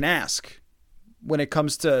we can ask when it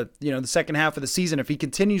comes to, the second half of the season, if he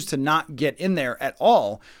continues to not get in there at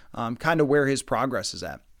all, kind of where his progress is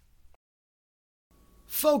at.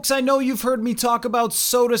 Folks, I know you've heard me talk about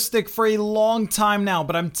SotaStick for a long time now,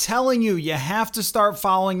 but I'm telling you, you have to start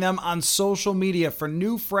following them on social media for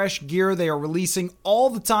new, fresh gear they are releasing all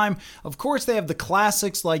the time. Of course, they have the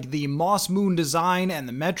classics like the Moss Moon design and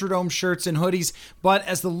the Metrodome shirts and hoodies, but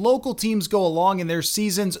as the local teams go along in their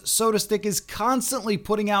seasons, SotaStick is constantly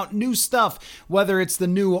putting out new stuff, whether it's the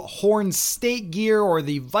new Horn State gear or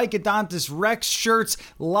the Vicodontis Rex shirts,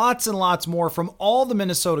 lots and lots more from all the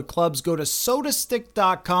Minnesota clubs. Go to sotastick.com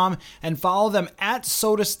and follow them at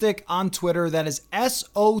SotaStick on Twitter. That is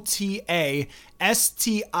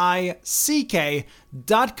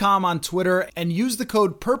SotaStick.com on Twitter, and use the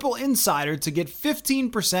code Purple Insider to get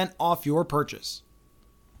 15% off your purchase.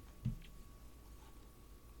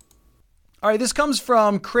 All right, this comes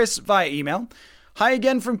from Chris via email. Hi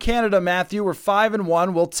again from Canada, Matthew. We're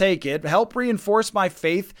 5-1. We'll take it. Help reinforce my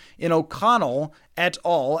faith in O'Connell et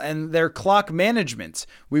al. And their clock management.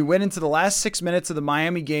 We went into the last 6 minutes of the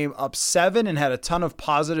Miami game up 7 and had a ton of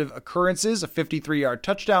positive occurrences, a 53-yard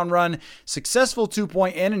touchdown run, successful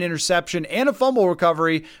 2-point and an interception, and a fumble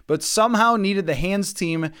recovery, but somehow needed the hands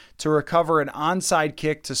team to recover an onside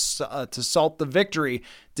kick to salt the victory.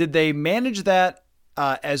 Did they manage that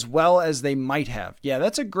as well as they might have? Yeah,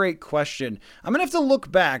 that's a great question. I'm going to have to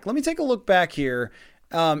look back. Let me take a look back here.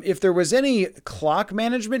 If there was any clock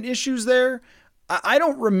management issues there, I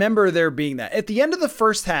don't remember there being that. At the end of the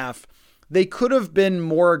first half, they could have been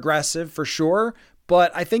more aggressive for sure,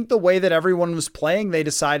 but I think the way that everyone was playing, they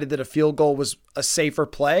decided that a field goal was a safer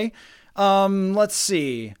play. Let's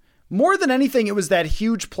see. More than anything, it was that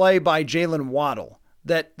huge play by Jalen Waddle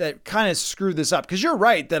that kind of screwed this up. Because you're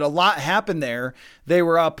right that a lot happened there. They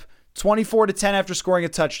were up 24-10 after scoring a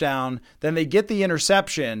touchdown. Then they get the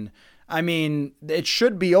interception. I mean, it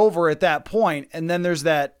should be over at that point. And then there's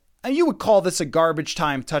that, and you would call this a garbage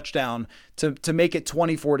time touchdown to make it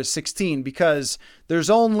 24-16, because there's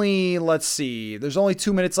only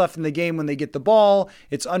 2 minutes left in the game when they get the ball.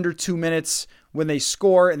 It's under 2 minutes when they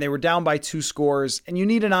score, and they were down by 2 scores, and you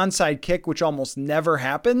need an onside kick, which almost never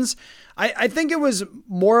happens. I think it was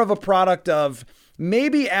more of a product of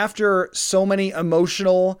maybe after so many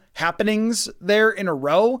emotional happenings there in a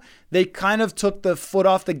row, they kind of took the foot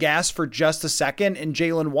off the gas for just a second, and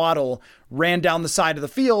Jalen Waddle ran down the side of the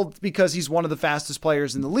field because he's one of the fastest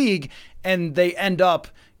players in the league, and they end up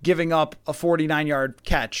giving up a 49-yard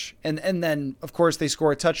catch. And then, of course, they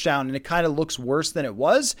score a touchdown, and it kind of looks worse than it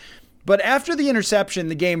was. But after the interception,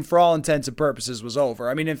 the game, for all intents and purposes, was over.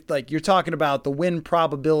 I mean, if you're talking about the win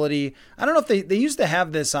probability, I don't know if they used to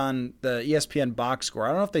have this on the ESPN box score. I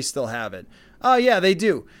don't know if they still have it. Oh, yeah, they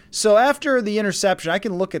do. So after the interception, I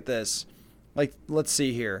can look at this. Let's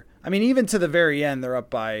see here. I mean, even to the very end, they're up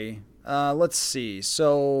by, let's see.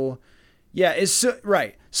 So, Yeah,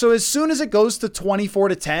 right. So as soon as it goes to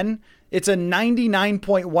 24-10, it's a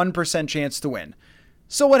 99.1% chance to win.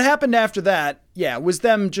 So what happened after that, was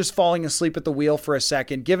them just falling asleep at the wheel for a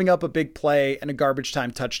second, giving up a big play and a garbage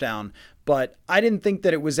time touchdown. But I didn't think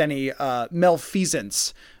that it was any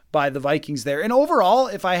malfeasance by the Vikings there. And overall,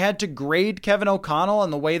 if I had to grade Kevin O'Connell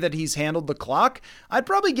on the way that he's handled the clock, I'd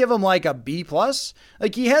probably give him like a B+.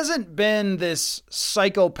 Like, he hasn't been this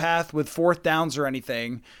psychopath with fourth downs or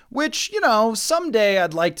anything, which, someday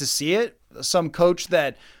I'd like to see it. Some coach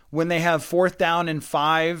that when they have 4th down and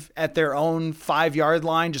 5 at their own 5-yard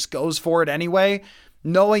line just goes for it anyway,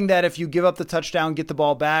 knowing that if you give up the touchdown, get the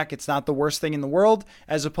ball back, it's not the worst thing in the world,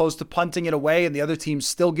 as opposed to punting it away and the other team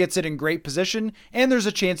still gets it in great position and there's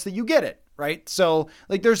a chance that you get it, right? So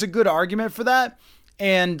there's a good argument for that.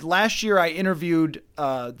 And last year I interviewed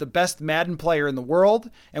the best Madden player in the world,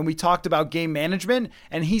 and we talked about game management,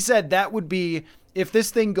 and he said that would be, if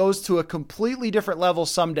this thing goes to a completely different level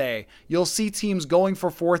someday, you'll see teams going for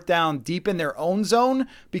 4th down deep in their own zone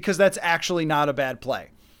because that's actually not a bad play.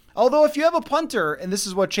 Although if you have a punter, and this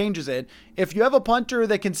is what changes it, if you have a punter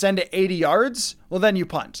that can send it 80 yards, well, then you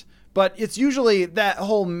punt. But it's usually, that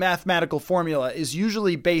whole mathematical formula is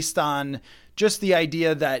usually based on just the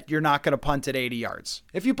idea that you're not going to punt at 80 yards.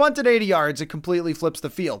 If you punt at 80 yards, it completely flips the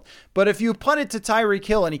field. But if you punt it to Tyreek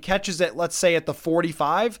Hill and he catches it, let's say at the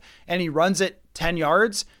 45, and he runs it 10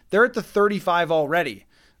 yards, they're at the 35 already.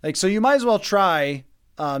 So you might as well try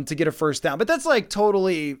to get a first down. But that's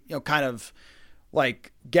totally, kind of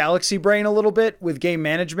like galaxy brain a little bit with game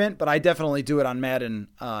management, but I definitely do it on Madden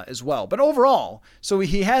as well. But overall, so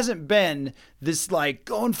he hasn't been this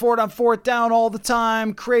going for it on 4th down all the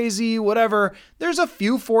time, crazy, whatever. There's a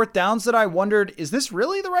few 4th downs that I wondered, is this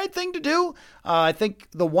really the right thing to do? I think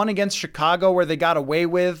the one against Chicago where they got away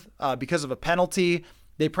with because of a penalty,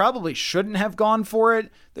 they probably shouldn't have gone for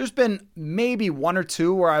it. There's been maybe one or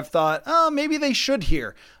two where I've thought, maybe they should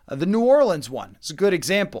here. The New Orleans one is a good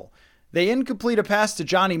example. They incomplete a pass to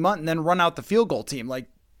Johnny Munt and then run out the field goal team.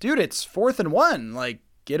 Dude, it's 4th and 1.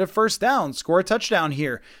 Get a first down, score a touchdown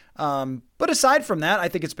here. But aside from that, I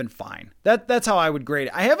think it's been fine. That's how I would grade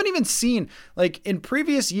it. I haven't even seen, in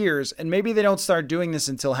previous years, and maybe they don't start doing this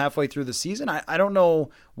until halfway through the season. I don't know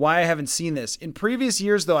why I haven't seen this. In previous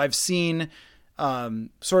years, though, I've seen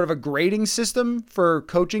sort of a grading system for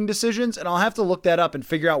coaching decisions, and I'll have to look that up and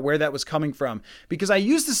figure out where that was coming from, because I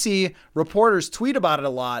used to see reporters tweet about it a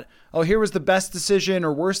lot. Oh, here was the best decision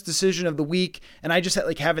or worst decision of the week, and I just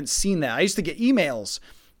haven't seen that. I used to get emails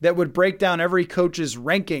that would break down every coach's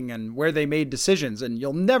ranking and where they made decisions, and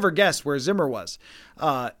you'll never guess where Zimmer was.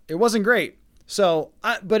 It wasn't great. So,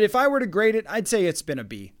 but if I were to grade it, I'd say it's been a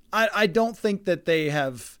B. I don't think that they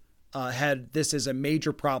have had this as a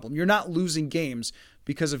major problem. You're not losing games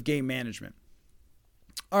because of game management.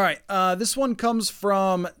 All right. This one comes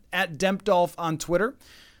from @Dempdolf on Twitter.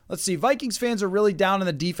 Let's see. Vikings fans are really down on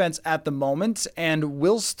the defense at the moment, and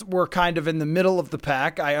whilst we're kind of in the middle of the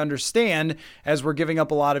pack, I understand, as we're giving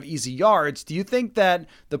up a lot of easy yards. Do you think that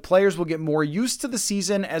the players will get more used to the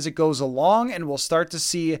season as it goes along, and we'll start to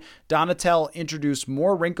see Donatell introduce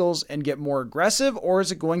more wrinkles and get more aggressive, or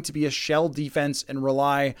is it going to be a shell defense and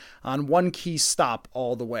rely on one key stop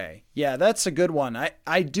all the way? Yeah, that's a good one.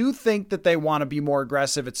 I do think that they want to be more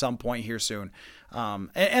aggressive at some point here soon. And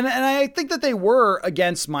I think that they were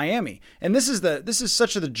against Miami. And this is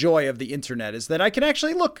such the joy of the internet, is that I can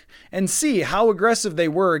actually look and see how aggressive they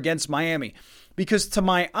were against Miami. Because to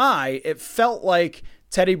my eye, it felt like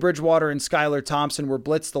Teddy Bridgewater and Skylar Thompson were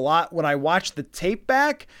blitzed a lot. When I watched the tape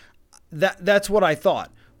back, that's what I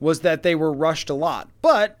thought, was that they were rushed a lot.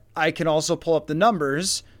 But I can also pull up the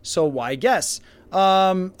numbers, so why guess?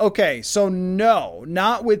 Okay, so no,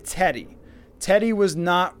 not with Teddy. Teddy was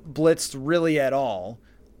not blitzed really at all.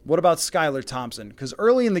 What about Skylar Thompson? Because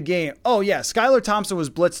early in the game, Skylar Thompson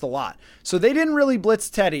was blitzed a lot. So they didn't really blitz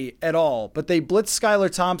Teddy at all, but they blitzed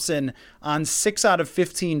Skylar Thompson on 6 out of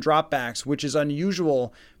 15 dropbacks, which is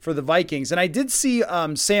unusual for the Vikings. And I did see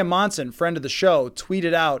Sam Monson, friend of the show,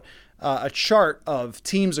 tweeted out a chart of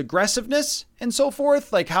teams' aggressiveness and so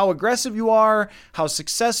forth, like how aggressive you are, how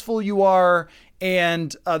successful you are.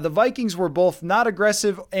 And the Vikings were both not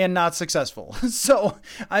aggressive and not successful. So,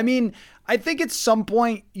 I mean, I think at some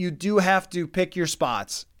point you do have to pick your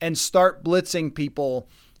spots and start blitzing people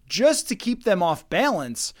just to keep them off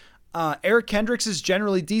balance. Eric Kendricks is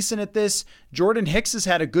generally decent at this. Jordan Hicks has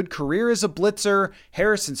had a good career as a blitzer.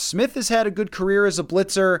 Harrison Smith has had a good career as a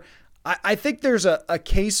blitzer. I think there's a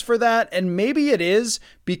case for that, and maybe it is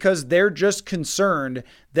because they're just concerned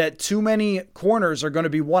that too many corners are going to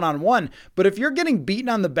be one-on-one. But if you're getting beaten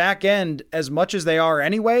on the back end as much as they are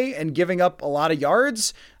anyway and giving up a lot of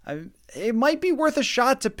yards, it might be worth a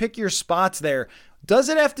shot to pick your spots there. Does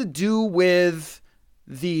it have to do with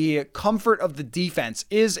the comfort of the defense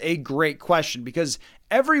is a great question, because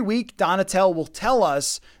every week Donatell will tell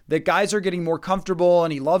us that guys are getting more comfortable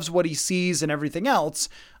and he loves what he sees and everything else.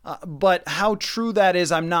 But how true that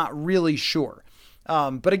is, I'm not really sure.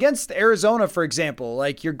 But against Arizona, for example,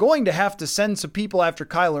 like, you're going to have to send some people after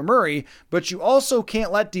Kyler Murray, but you also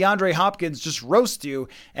can't let DeAndre Hopkins just roast you.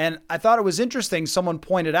 And I thought it was interesting. Someone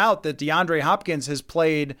pointed out that DeAndre Hopkins has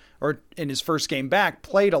played, or in his first game back,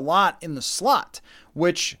 played a lot in the slot,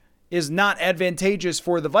 which is not advantageous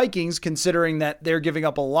for the Vikings, considering that they're giving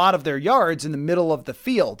up a lot of their yards in the middle of the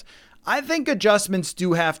field. I think adjustments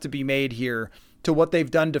do have to be made here to what they've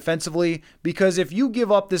done defensively, because if you give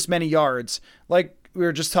up this many yards, like we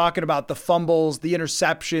were just talking about, the fumbles, the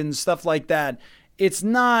interceptions, stuff like that, it's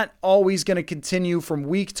not always going to continue from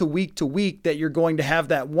week to week to week that you're going to have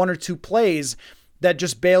that one or two plays that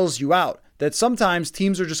just bails you out. That sometimes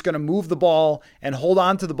teams are just going to move the ball and hold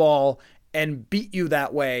on to the ball and beat you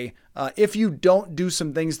that way if you don't do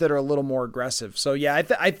some things that are a little more aggressive. So yeah,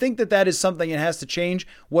 I think that is something that has to change.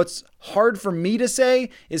 What's hard for me to say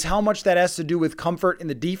is how much that has to do with comfort in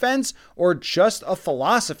the defense or just a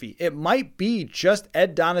philosophy. It might be just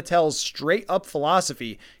Ed Donatell's straight up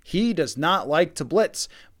philosophy. He does not like to blitz,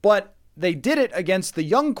 but they did it against the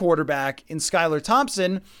young quarterback in Skylar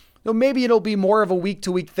Thompson. So maybe it'll be more of a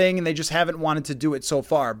week-to-week thing, and they just haven't wanted to do it so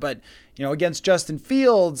far. But, against Justin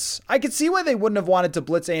Fields, I could see why they wouldn't have wanted to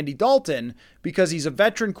blitz Andy Dalton, because he's a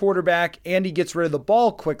veteran quarterback and he gets rid of the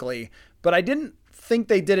ball quickly. But I didn't think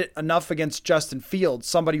they did it enough against Justin Fields,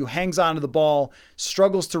 somebody who hangs onto the ball,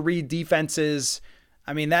 struggles to read defenses.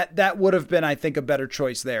 I mean, that would have been, I think, a better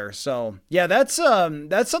choice there. So, yeah, that's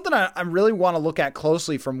something I really want to look at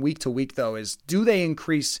closely from week to week, though, is do they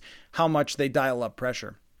increase how much they dial up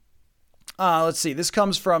pressure? Let's see. This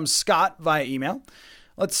comes from Scott via email.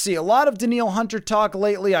 Let's see. A lot of Danielle Hunter talk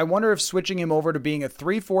lately. I wonder if switching him over to being a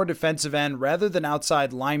 3-4 defensive end rather than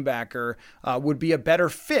outside linebacker would be a better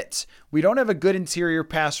fit. We don't have a good interior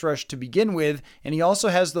pass rush to begin with, and he also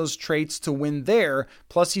has those traits to win there.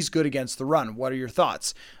 Plus, he's good against the run. What are your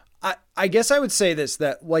thoughts? I guess I would say this,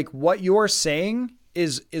 that like what you're saying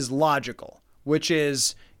is logical, which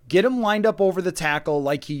is get him lined up over the tackle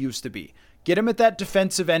like he used to be. Get him at that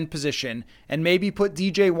defensive end position and maybe put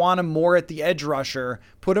DJ Wonnum more at the edge rusher,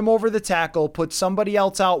 put him over the tackle, put somebody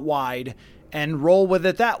else out wide, and roll with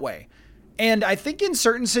it that way. And I think in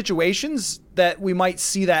certain situations that we might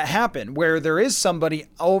see that happen, where there is somebody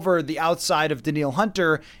over the outside of Danielle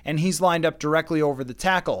Hunter and he's lined up directly over the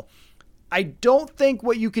tackle. I don't think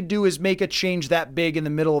what you could do is make a change that big in the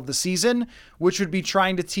middle of the season, which would be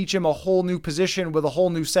trying to teach him a whole new position with a whole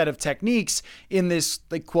new set of techniques in this,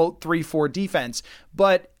 like, quote, 3-4 defense.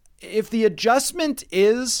 But if the adjustment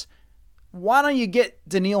is, why don't you get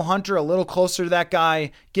Danielle Hunter a little closer to that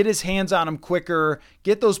guy, get his hands on him quicker,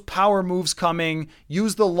 get those power moves coming,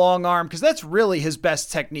 use the long arm, because that's really his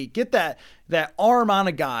best technique. Get that arm on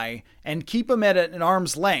a guy and keep him at an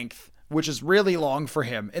arm's length, which is really long for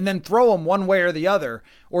him, and then throw him one way or the other,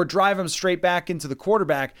 or drive him straight back into the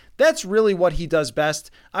quarterback. That's really what he does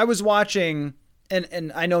best. I was watching,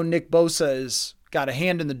 and I know Nick Bosa is got a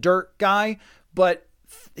hand in the dirt guy, but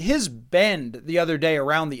his bend the other day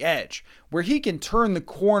around the edge, where he can turn the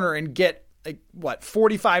corner and get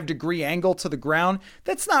 45-degree angle to the ground,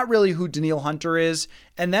 that's not really who Danielle Hunter is.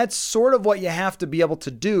 And that's sort of what you have to be able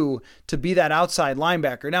to do to be that outside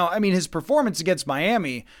linebacker. Now, I mean, his performance against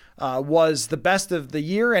Miami was the best of the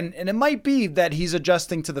year, and it might be that he's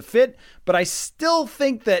adjusting to the fit, but I still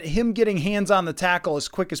think that him getting hands on the tackle as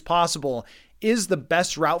quick as possible is the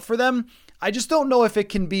best route for them. I just don't know if it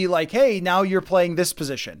can be like, hey, now you're playing this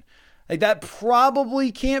position. Like, that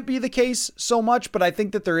probably can't be the case so much, but I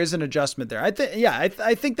think that there is an adjustment there. I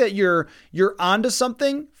think that you're onto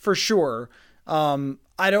something for sure.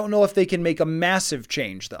 I don't know if they can make a massive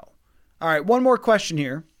change though. All right, one more question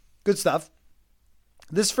here. Good stuff.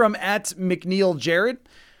 This from @McNeil Jared.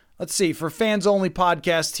 Let's see, for Fans Only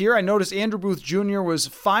podcast here, I noticed Andrew Booth Jr. was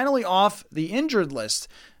finally off the injured list.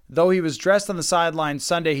 Though he was dressed on the sideline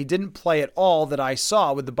Sunday, he didn't play at all that I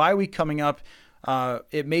saw. With the bye week coming up,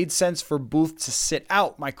 it made sense for Booth to sit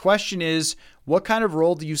out. My question is, what kind of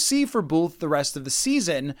role do you see for Booth the rest of the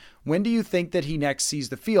season? When do you think that he next sees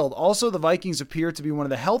the field? Also, the Vikings appear to be one of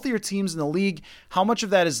the healthier teams in the league. How much of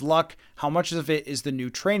that is luck? How much of it is the new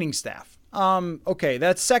training staff? Okay,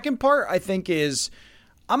 that second part I think is,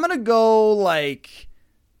 I'm going to go like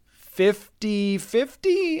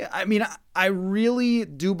 50-50. I mean, I really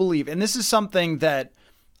do believe, and this is something that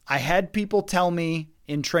I had people tell me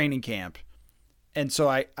in training camp, And so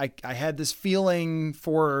I had this feeling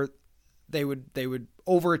for they would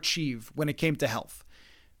overachieve when it came to health,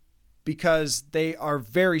 because they are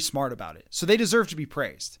very smart about it. So they deserve to be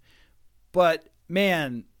praised. But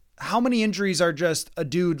man, how many injuries are just a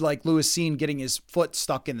dude like Lewis Cine getting his foot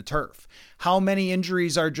stuck in the turf? How many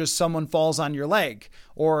injuries are just someone falls on your leg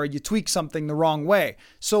or you tweak something the wrong way?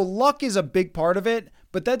 So luck is a big part of it,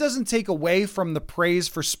 but that doesn't take away from the praise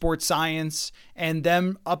for sports science and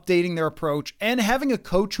them updating their approach and having a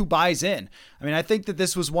coach who buys in. I mean, I think that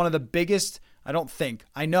this was one of the biggest, I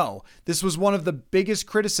know this was one of the biggest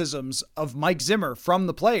criticisms of Mike Zimmer from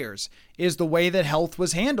the players, is the way that health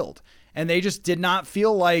was handled. And they just did not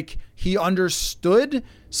feel like he understood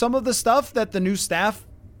some of the stuff that the new staff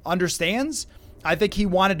understands. I think he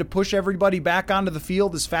wanted to push everybody back onto the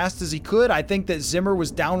field as fast as he could. I think that Zimmer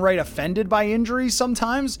was downright offended by injuries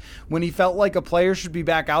sometimes when he felt like a player should be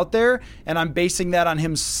back out there. And I'm basing that on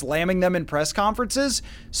him slamming them in press conferences.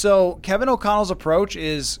 So Kevin O'Connell's approach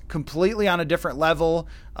is completely on a different level.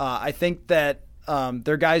 I think that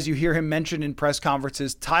they're guys you hear him mention in press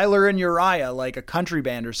conferences, Tyler and Uriah, like a country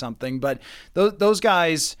band or something. But those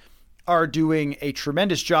guys are doing a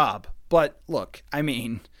tremendous job. But look, I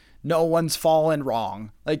mean, no one's fallen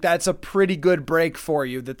wrong. Like, that's a pretty good break for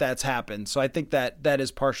you that's happened. So I think that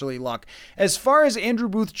is partially luck. As far as Andrew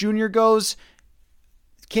Booth Jr. goes,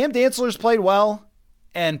 Cam Dantzler's played well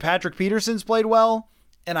and Patrick Peterson's played well.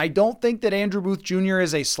 And I don't think that Andrew Booth Jr.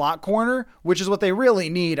 is a slot corner, which is what they really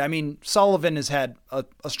need. I mean, Sullivan has had a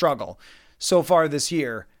struggle so far this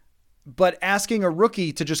year. But asking a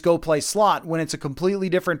rookie to just go play slot when it's a completely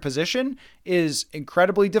different position is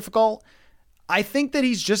incredibly difficult. I think that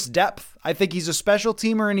he's just depth. I think he's a special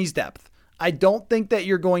teamer and he's depth. I don't think that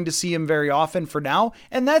you're going to see him very often for now,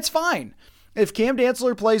 and that's fine. If Cam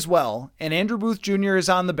Dantzler plays well and Andrew Booth Jr. is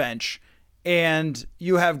on the bench and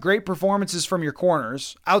you have great performances from your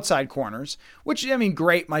corners, outside corners, which, I mean,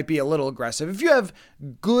 great might be a little aggressive. If you have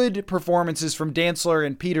good performances from Dantzler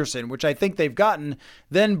and Peterson, which I think they've gotten,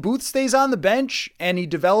 then Booth stays on the bench and he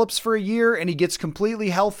develops for a year and he gets completely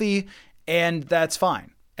healthy, and that's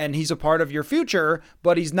fine. And he's a part of your future,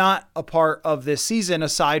 but he's not a part of this season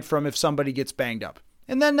aside from if somebody gets banged up.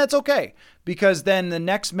 And then that's okay, because then the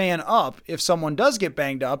next man up, if someone does get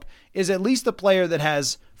banged up, is at least a player that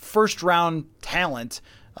has first round talent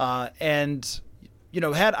and,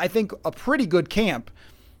 had, I think, a pretty good camp.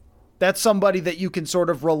 That's somebody that you can sort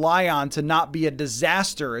of rely on to not be a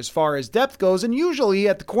disaster as far as depth goes. And usually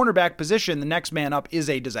at the cornerback position, the next man up is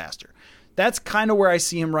a disaster. That's kind of where I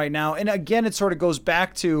see him right now. And again, it sort of goes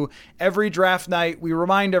back to every draft night. We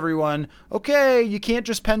remind everyone, okay, you can't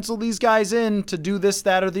just pencil these guys in to do this,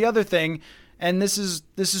 that, or the other thing. And this is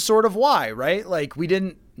sort of why, right? Like, we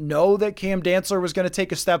didn't know that Cam Dantzler was going to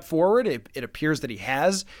take a step forward. It appears that he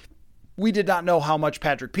has. We did not know how much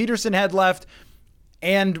Patrick Peterson had left.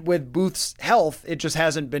 And with Booth's health, it just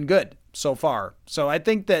hasn't been good so far. So I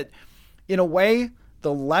think that in a way,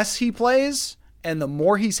 the less he plays and the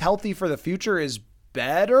more he's healthy for the future is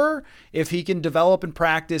better if he can develop and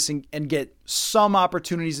practice and get some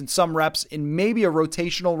opportunities and some reps in maybe a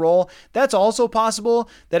rotational role. That's also possible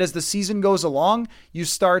that as the season goes along, you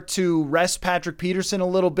start to rest Patrick Peterson a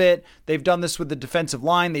little bit. They've done this with the defensive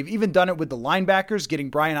line. They've even done it with the linebackers, getting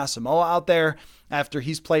Brian Asamoah out there after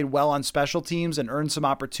he's played well on special teams and earned some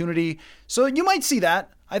opportunity. So you might see that.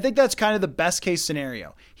 I think that's kind of the best case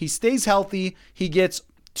scenario. He stays healthy. He gets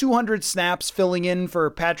 200 snaps filling in for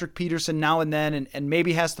Patrick Peterson now and then, and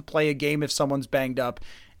maybe has to play a game if someone's banged up.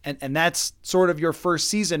 And that's sort of your first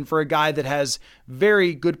season for a guy that has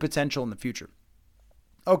very good potential in the future.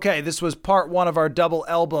 Okay, this was part one of our double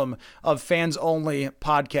album of Fans Only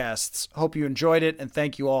podcasts. Hope you enjoyed it, and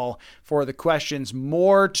thank you all for the questions.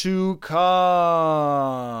 More to come.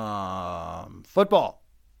 Football.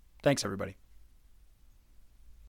 Thanks, everybody.